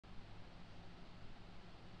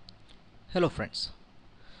Hello friends,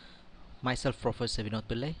 myself Professor Vinod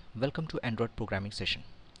Pillai. Welcome to Android programming session.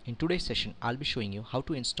 In today's session, I'll be showing you how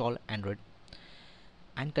to install Android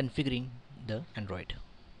and configuring the Android.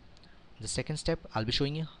 The second step, I'll be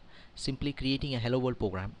showing you simply creating a Hello World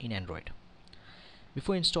program in Android.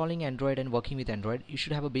 Before installing Android and working with Android, you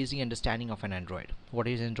should have a basic understanding of an Android. What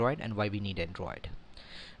is Android and why we need Android?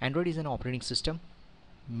 Android is an operating system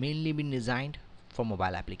mainly been designed for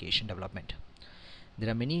mobile application development. There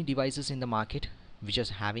are many devices in the market which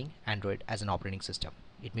is having Android as an operating system.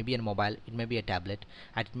 It may be a mobile, it may be a tablet,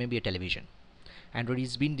 and it may be a television. Android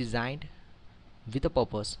is been designed with a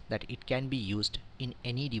purpose that it can be used in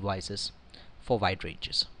any devices for wide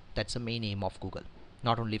ranges. That's the main aim of Google,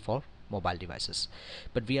 not only for mobile devices.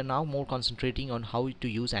 But we are now more concentrating on how to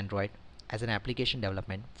use Android as an application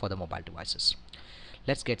development for the mobile devices.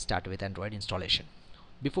 Let's get started with Android installation.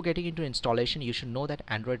 Before getting into installation, you should know that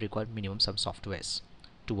Android requires minimum some softwares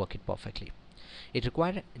to work it perfectly. It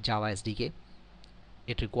requires Java SDK,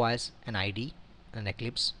 it requires an ID, an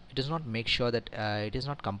Eclipse. It does not make sure that it is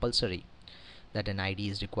not compulsory that an ID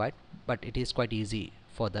is required, but it is quite easy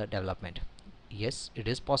for the development. Yes, it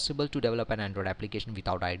is possible to develop an Android application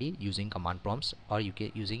without ID using command prompts or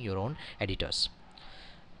using your own editors.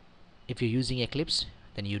 If you're using Eclipse,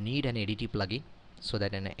 then you need an ADT plugin so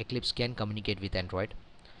that an Eclipse can communicate with Android.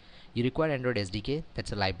 You require Android SDK,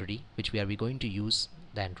 that's a library which we are going to use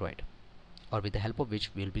the Android, or with the help of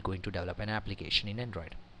which we will be going to develop an application in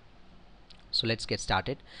Android. So let's get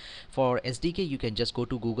started. For SDK, you can just go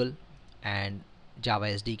to Google and Java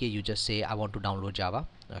SDK, you just say I want to download Java.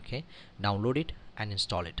 Okay, download it and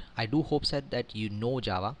install it. I do hope that you know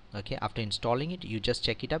Java. Okay, after installing it, you just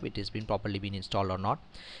check it up, it has been properly been installed or not.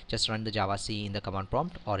 Just run the Java C in the command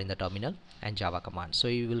prompt or in the terminal and Java command. So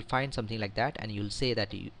you will find something like that and you'll say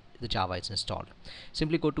that the Java is installed.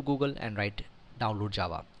 Simply go to Google and write download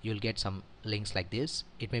Java. You'll get some links like this.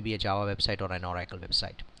 It may be a Java website or an Oracle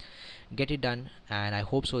website. Get it done, and I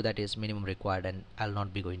hope so that is minimum required, and I'll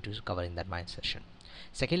not be going to cover in that my session.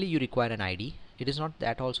 Secondly, you require an ID. It is not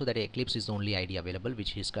that also that Eclipse is the only ID available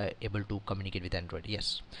which is able to communicate with Android.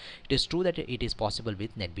 Yes, it is true that it is possible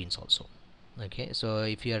with NetBeans also. Okay, so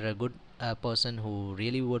if you are a good person who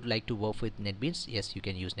really would like to work with NetBeans, yes, you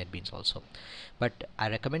can use NetBeans also, but I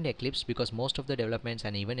recommend Eclipse because most of the developments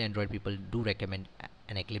and even Android people do recommend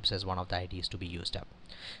an Eclipse as one of the IDs to be used up.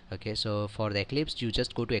 Okay, so for the Eclipse, you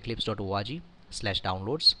just go to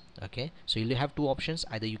eclipse.org/downloads. Okay, so you'll have two options.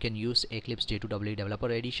 Either you can use Eclipse J2EE developer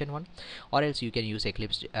edition one, or else you can use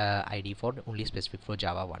Eclipse ID for only specific for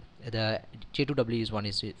Java one. The J2EE one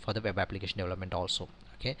is for the web application development also.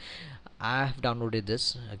 Okay, I have downloaded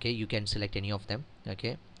this. Okay, you can select any of them.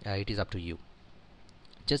 Okay, it is up to you.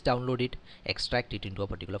 Just download it, extract it into a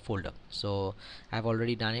particular folder. So I've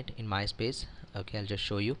already done it in my space. Okay, I'll just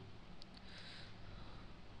show you.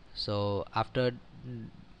 So after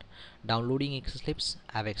downloading Eclipse,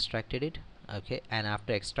 I've extracted it. Okay, and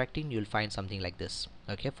after extracting, you'll find something like this.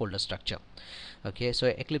 Okay, folder structure. Okay, so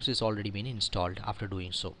Eclipse is already been installed after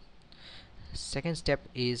doing so. Second step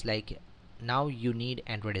is like, now you need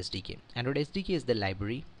Android SDK. Android SDK is the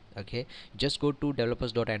library. Okay, just go to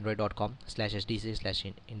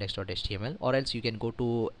developers.android.com/sdc/index.html, or else you can go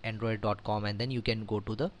to android.com and then you can go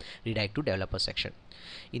to the redirect to developer section.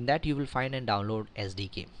 In that you will find and download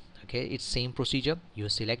SDK. Okay, it's same procedure. You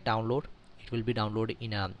select download, it will be downloaded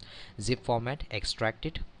in a zip format, extract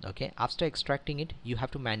it. Okay, after extracting it, you have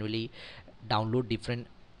to manually download different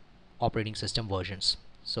operating system versions.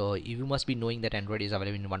 So you must be knowing that Android is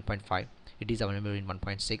available in 1.5, it is available in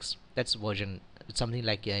 1.6. that's version. It's something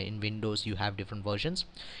like in Windows you have different versions,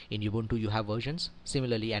 in Ubuntu you have versions.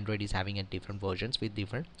 Similarly, Android is having a different versions with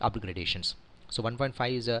different upgradations. So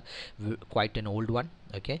 1.5 is a quite an old one.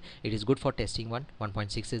 Okay, it is good for testing one.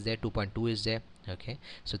 1.6 is there, 2.2 is there. Okay,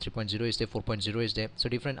 so 3.0 is there, 4.0 is there, so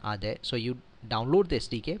different are there. So you download the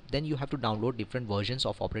SDK, then you have to download different versions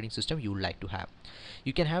of operating system you would like to have.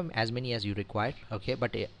 You can have as many as you require. Okay,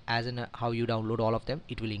 but as in how you download all of them,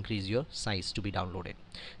 it will increase your size to be downloaded.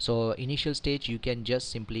 So initial stage you can just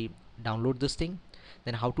simply download this thing.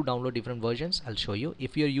 Then how to download different versions, I'll show you.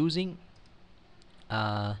 If you're using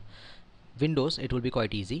Windows, it will be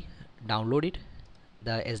quite easy. Download it,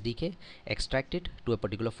 the SDK, extract it to a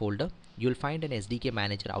particular folder. You'll find an SDK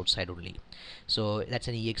manager outside only. So that's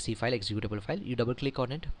an exe file, executable file. You double click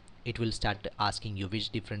on it, it will start asking you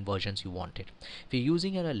which different versions you wanted. If you're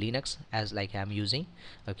using a Linux, as like I'm using,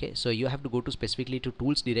 okay, so you have to go to specifically to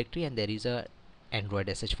tools directory, and there is a Android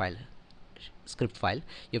sh file, script file.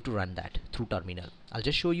 You have to run that through terminal. I'll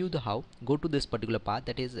just show you the how. Go to this particular path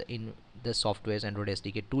that is in the software's Android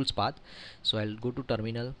SDK tools path. So I'll go to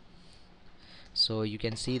terminal, So you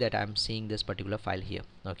can see that I'm seeing this particular file here.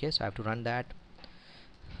 Okay, so I have to run that.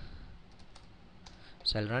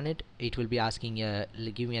 So I'll run it. It will be asking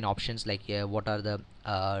give me an options like what are the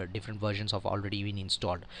different versions of already been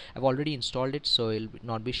installed. I've already installed it, so it will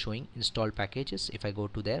not be showing installed packages. If I go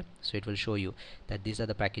to there, so it will show you that these are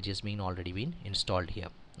the packages being already been installed here.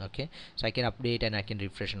 Okay, so I can update and I can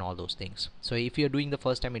refresh and all those things. So if you're doing the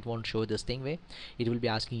first time, it won't show this thing way. It will be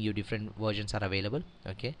asking you different versions are available.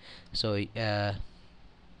 Okay, so you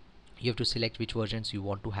have to select which versions you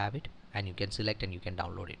want to have it, and you can select and you can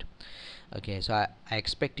download it. Okay, so I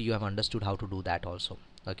expect you have understood how to do that also.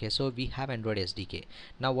 Okay, so we have Android SDK.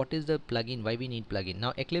 Now what is the plugin, why we need plugin?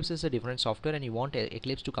 Now Eclipse is a different software and you want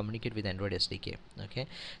Eclipse to communicate with Android SDK. Okay,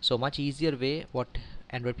 so much easier way what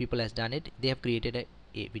Android people has done it, they have created a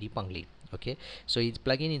AVD Pangli. Okay, so it's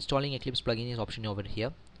plugin, installing Eclipse plugin is option over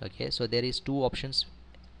here. Okay, so there is two options,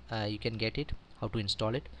 you can get it, how to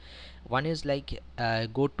install it. One is like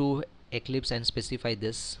go to Eclipse and specify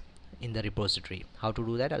this in the repository. How to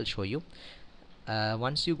do that, I'll show you.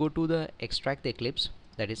 Once you go to the extract the Eclipse,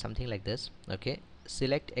 that is something like this. Okay,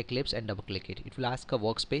 select Eclipse and double click it. It will ask a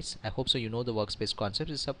workspace. I hope so you know the workspace concept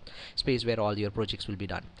is a space where all your projects will be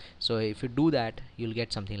done. So if you do that, you'll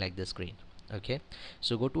get something like this screen. Okay,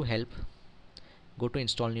 so go to help, go to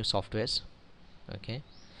install new softwares. Okay,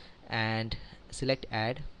 and select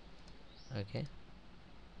add. Okay,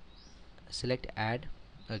 select add.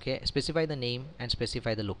 Okay, specify the name and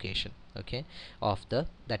specify the location, okay, of the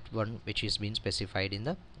that one which is being specified in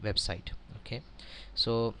the website. Okay,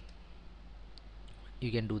 so you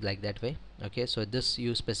can do like that way. Okay, so this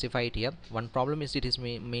you specify it here. One problem is it is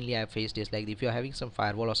mainly I have faced is like if you're having some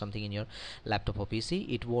firewall or something in your laptop or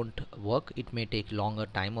PC, it won't work, it may take longer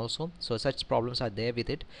time also. So such problems are there with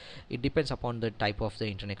it. It depends upon the type of the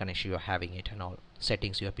internet connection you're having it and all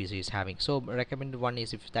settings your PC is having. So recommended one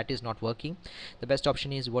is if that is not working, the best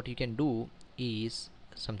option is what you can do is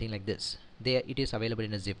something like this. There it is available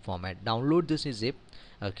in a zip format. Download this in zip.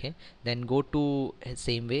 Okay, then go to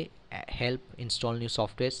same way help, install new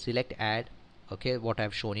software, select add. Okay, what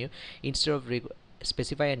I've shown you, instead of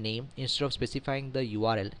specify a name, instead of specifying the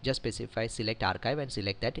URL, just specify select archive and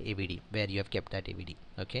select that AVD where you have kept that AVD.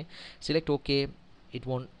 Okay, select OK. It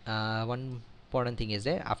won't one important thing is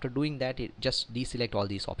there, after doing that it just deselect all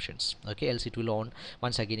these options. Okay, else it will on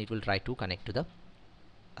once again it will try to connect to the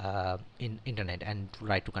internet and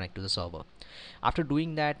try to connect to the server. After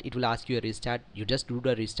doing that, it will ask you a restart. You just do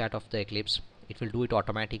the restart of the Eclipse, it will do it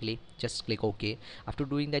automatically. Just click OK. After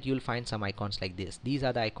doing that, you will find some icons like this. These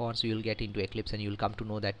are the icons you will get into Eclipse, and you will come to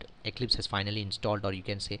know that Eclipse has finally installed, or you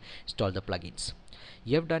can say install the plugins.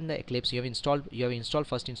 You have done the Eclipse, you have installed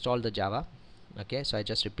first install the Java. Okay, so I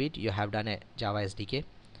just repeat, you have done a Java SDK,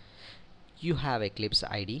 you have Eclipse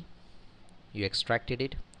ID, you extracted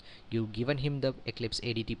it, you given him the Eclipse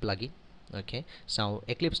ADT plugin. Okay, so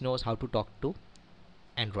Eclipse knows how to talk to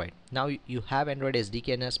Android. Now you have Android SDK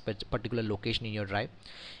in a particular location in your drive.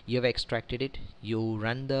 You have extracted it, you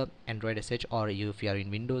run the Android SH, or if you are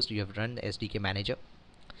in Windows, you have run the SDK manager.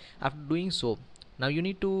 After doing so, now you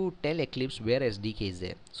need to tell Eclipse where SDK is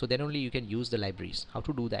there, so then only you can use the libraries. How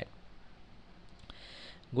to do that?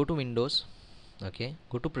 Go to Windows. Okay,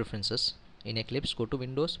 go to preferences. In Eclipse, go to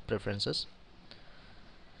Windows preferences.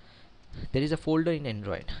 There is a folder in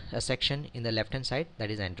Android, a section in the left hand side, that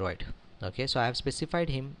is Android. Okay, so I have specified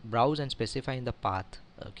him, browse and specify in the path.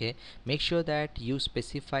 Okay, make sure that you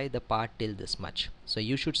specify the path till this much, so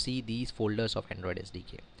you should see these folders of Android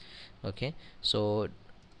SDK. Okay, so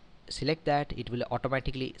select that, it will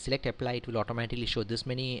automatically select apply, it will automatically show this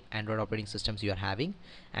many Android operating systems you are having,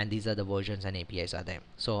 and these are the versions and APIs are there.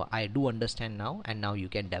 So I do understand now, and now you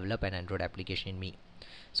can develop an Android application in me.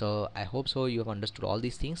 So I hope so you have understood all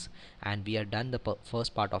these things, and we are done the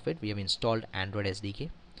first part of it. We have installed Android SDK,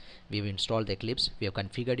 we have installed the Eclipse, we have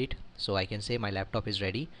configured it, so I can say my laptop is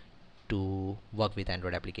ready to work with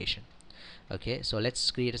Android application. Okay, so let's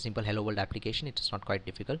create a simple hello world application. It is not quite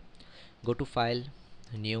difficult. Go to file,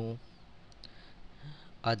 new,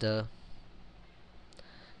 other,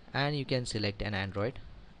 and you can select an Android,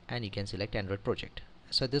 and you can select Android project.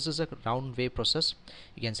 So this is a round way process.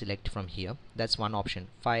 You can select from here, that's one option.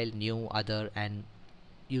 File, new, other, and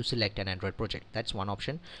you select an Android project, that's one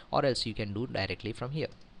option. Or else you can do directly from here.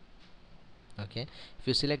 Okay, if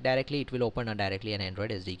you select directly, it will open directly an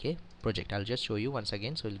Android SDK project. I'll just show you once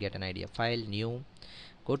again, so you'll get an idea. File, new,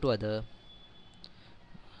 go to other,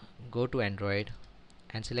 go to Android,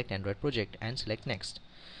 and select Android project, and select next.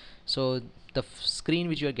 So the screen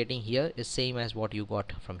which you are getting here is same as what you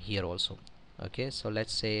got from here also. Okay, so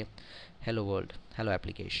let's say hello world, hello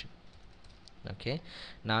application. Okay,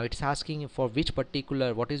 now it's asking for which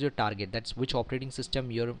particular, what is your target, that's which operating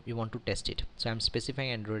system you want to test it. So I'm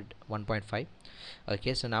specifying Android 1.5.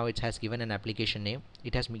 Okay, so now it has given an application name,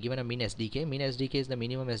 it has given a min SDK. Min SDK is the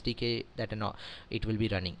minimum SDK that it will be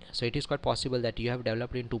running. So it is quite possible that you have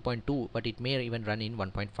developed in 2.2, but it may even run in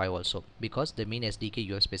 1.5 also, because the min SDK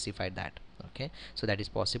you have specified that. Okay, so that is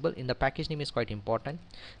possible. In the package name is quite important.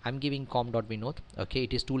 I'm giving com.vinod. Okay,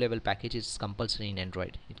 it is 2-level package, it's compulsory in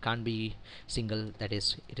Android, it can't be single, that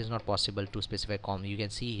is, it is not possible to specify com. You can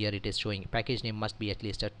see here it is showing package name must be at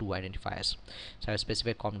least a 2 identifiers. So I have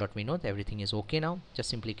specified com.vinod, everything is okay. Now just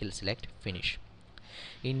simply select finish.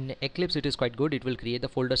 In Eclipse it is quite good, it will create the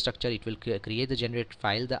folder structure, it will create the generate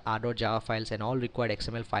file, the r.java files, and all required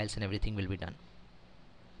XML files, and everything will be done.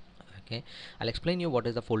 Okay, I'll explain you what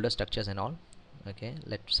is the folder structures and all. Okay,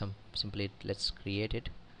 let's create it.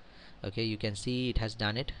 Okay, you can see it has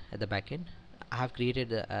done it at the back end. I have created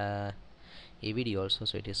the AVD also,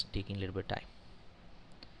 so it is taking a little bit of time.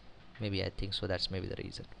 Maybe, I think so, that's maybe the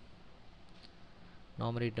reason.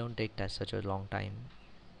 Normally it don't take that such a long time.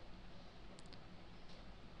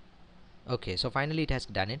 Okay, so finally it has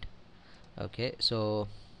done it. Okay, so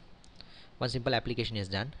one simple application is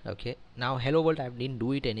done. Okay, now hello world, I didn't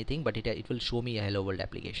do it anything, but it will show me a hello world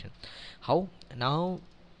application. How? Now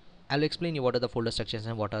I'll explain you what are the folder structures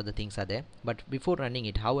and what are the things are there. But before running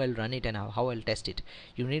it, how I'll run it and how I'll test it,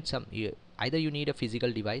 you need either you need a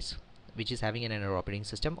physical device which is having an Android operating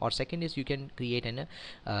system, or second is you can create an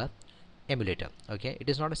emulator. Okay, it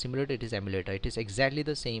is not a simulator, it is emulator. It is exactly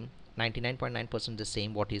the same, 99.9% the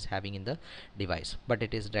same what is having in the device, but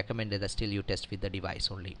it is recommended that still you test with the device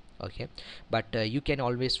only. Okay, but you can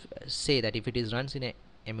always say that if it is runs in a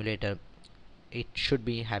emulator, it should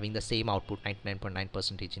be having the same output,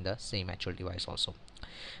 99.9% in the same actual device also.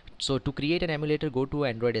 So to create an emulator, go to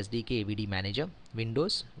Android SDK AVD manager,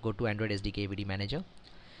 Windows, go to Android SDK AVD manager.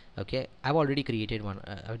 Okay, I've already created one.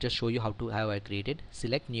 I'll just show you how I created.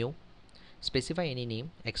 Select new, specify any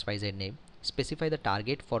name, XYZ name, specify the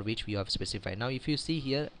target for which we have specified. Now if you see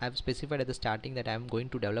here, I've specified at the starting that I'm going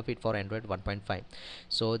to develop it for Android 1.5,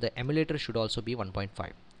 so the emulator should also be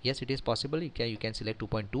 1.5. Yes, it is possible, you can select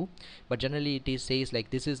 2.2, but generally it is says like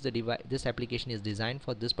this is the device, this application is designed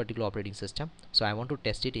for this particular operating system, so I want to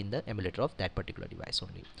test it in the emulator of that particular device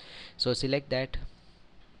only. So select that,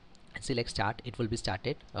 select start, it will be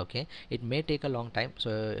started. Okay, it may take a long time,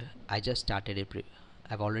 so I just started it.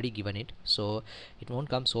 I've already given it, so it won't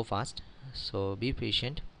come so fast, so be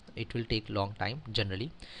patient, it will take long time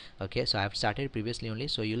generally. Okay, so I have started previously only,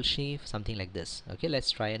 so you'll see something like this. Okay, let's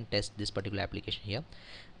try and test this particular application here.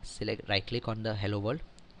 Select, right click on the hello world,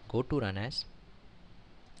 go to run as,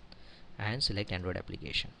 and select Android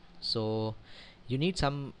application. So you need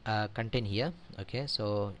some content here. Okay,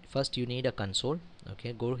 so first you need a console.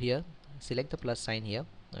 Okay, go here, select the plus sign here.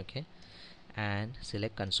 Okay, and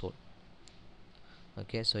select console.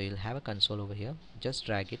 Okay, so you'll have a console over here, just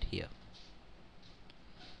drag it here,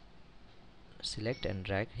 select and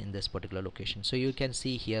drag in this particular location, so you can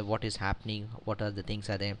see here what is happening, what are the things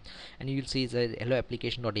are there, and you will see the hello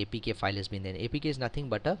application.apk file has been there. APK is nothing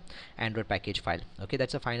but a Android package file. Okay,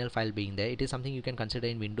 that's a final file being there. It is something you can consider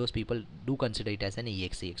in Windows. People do consider it as an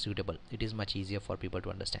exe executable. It is much easier for people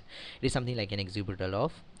to understand. It is something like an executable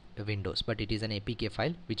of Windows, but it is an APK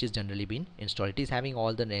file which is generally been installed. It is having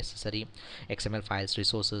all the necessary XML files,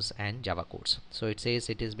 resources, and Java codes. So it says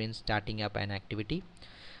it has been starting up an activity.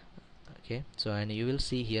 Okay, so and you will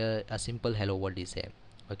see here a simple hello world is there.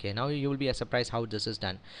 Okay, now you will be surprised how this is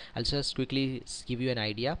done. I'll just quickly give you an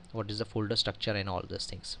idea what is the folder structure and all those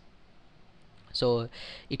things. So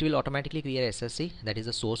it will automatically create SSC, that is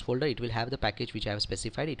the source folder. It will have the package which I have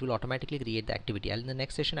specified. It will automatically create the activity. In the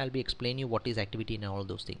next session I'll be explaining you what is activity and all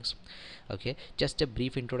those things. Okay, just a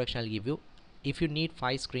brief introduction I'll give you. If you need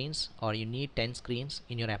 5 screens or you need 10 screens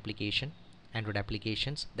in your application, Android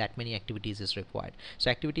applications, that many activities is required. So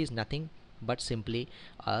activity is nothing but simply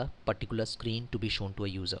a particular screen to be shown to a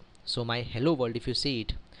user. So my hello world, if you see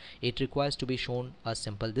it, it requires to be shown a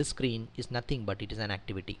simple, this screen is nothing but it is an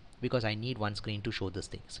activity, because I need one screen to show these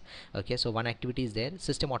things. Okay, so one activity is there,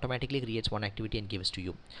 system automatically creates one activity and gives to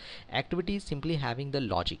you. Activity is simply having the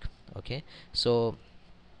logic. Okay, so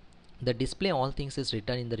the display all things is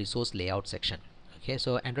written in the resource layout section. Okay,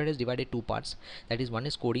 so Android is divided two parts, that is one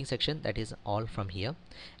is coding section, that is all from here,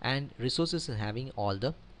 and resources is having all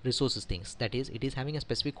the resources things, that is it is having a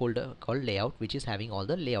specific folder called layout, which is having all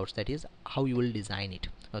the layouts, that is how you will design it.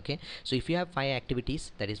 Okay, so if you have 5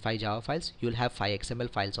 activities, that is 5 Java files, you will have 5 XML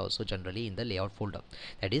files also generally in the layout folder,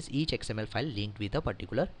 that is each XML file linked with a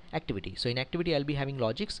particular activity. So in activity I'll be having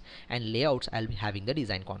logics, and layouts I'll be having the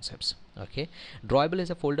design concepts. Okay, drawable is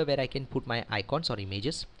a folder where I can put my icons or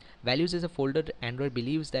images. Values is a folder Android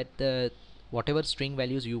believes that the whatever string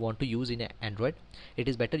values you want to use in Android, it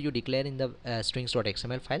is better you declare in the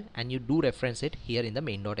strings.xml file, and you do reference it here in the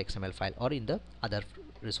main.xml file or in the other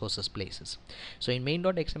resources places. So in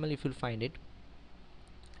main.xml, if you'll find it,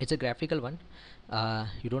 it's a graphical one.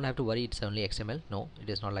 You don't have to worry it's only XML. No, it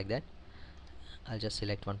is not like that. I'll just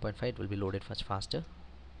select 1.5, it will be loaded much faster.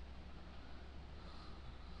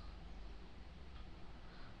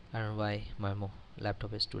 I don't know why my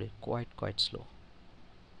laptop is today quite slow.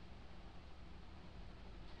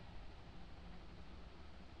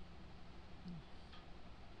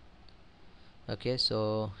 Okay,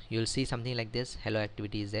 so you'll see something like this. Hello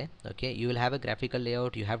activity is there. Okay, you will have a graphical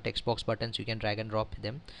layout, you have text box buttons, you can drag and drop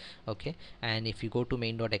them. Okay, and if you go to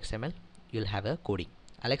main.xml, you'll have a coding.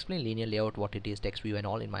 I'll explain linear layout, what it is, text view and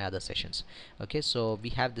all in my other sessions. Okay, so we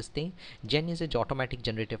have this thing. Gen is a automatic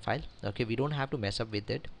generated file. Okay, we don't have to mess up with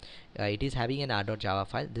it. It is having an r.java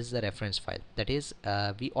file. This is a reference file, that is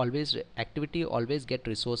we always activity always get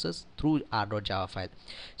resources through r.java file.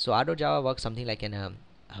 So r.java works something like a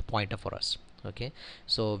pointer for us. Okay,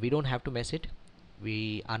 so we don't have to mess it.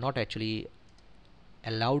 We are not actually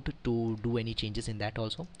allowed to do any changes in that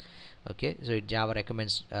also. Okay, so Java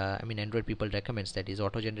recommends, Android people recommends that is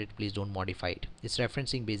auto generate, please don't modify it. It's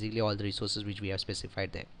referencing basically all the resources which we have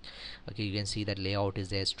specified there. Okay, you can see that layout is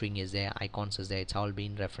there, string is there, icons is there, it's all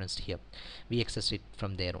been referenced here. We access it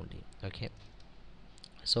from there only. Okay,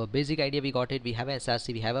 so basic idea we got it. We have a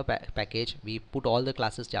src, we have a package, we put all the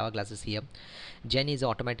classes, Java classes here. Gen is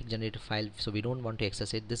automatic generated file, so we don't want to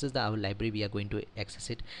access it. This is our library, we are going to access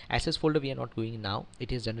it. Access folder we are not going now,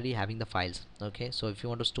 it is generally having the files. Okay, so if you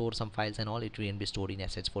want to store some files and all, it will be stored in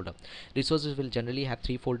assets folder. Resources will generally have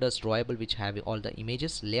 3 folders. Drawable, which have all the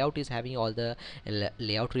images. Layout is having all the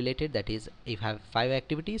layout related, that is if you have 5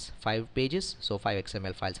 activities, 5 pages, so 5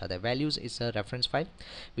 XML files are there. Values is a reference file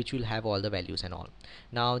which will have all the values and all.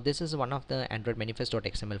 Now this is one of the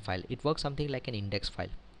Androidmanifest.xml file. It works something like an index file.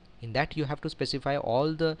 In that you have to specify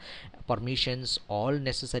all the permissions, all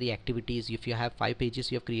necessary activities. If you have 5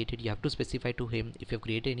 pages you have created, you have to specify to him. If you have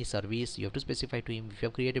created any service, you have to specify to him. If you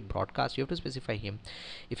have created broadcast, you have to specify him.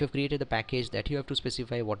 If you have created the package, that you have to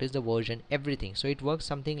specify what is the version, everything. So it works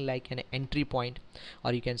something like an entry point,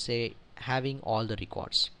 or you can say having all the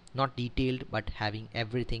records, not detailed but having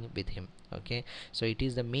everything with him. Okay, so it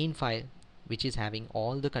is the main file which is having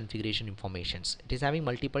all the configuration informations. It is having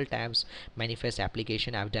multiple tabs. Manifest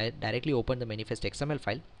application, I've directly opened the manifest XML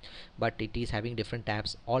file, but it is having different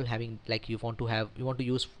tabs, all having, like you want to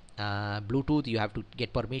use Bluetooth, you have to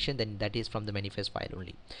get permission, then that is from the manifest file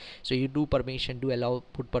only. So you do permission, do allow,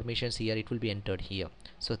 put permissions here, it will be entered here.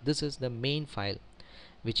 So this is the main file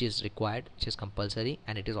which is required, which is compulsory,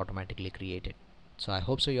 and it is automatically created. So I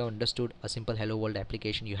hope so you have understood a simple hello world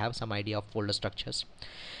application. You have some idea of folder structures.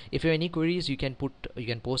 If you have any queries, you can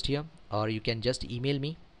post here, or you can just email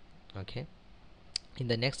me. Okay, in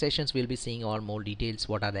the next sessions we'll be seeing all more details,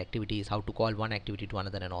 what are the activities, how to call one activity to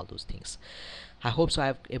another, and all those things. I hope so I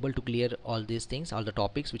have able to clear all these things, all the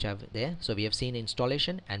topics which are there. So we have seen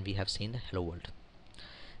installation and we have seen the hello world.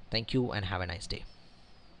 Thank you and have a nice day.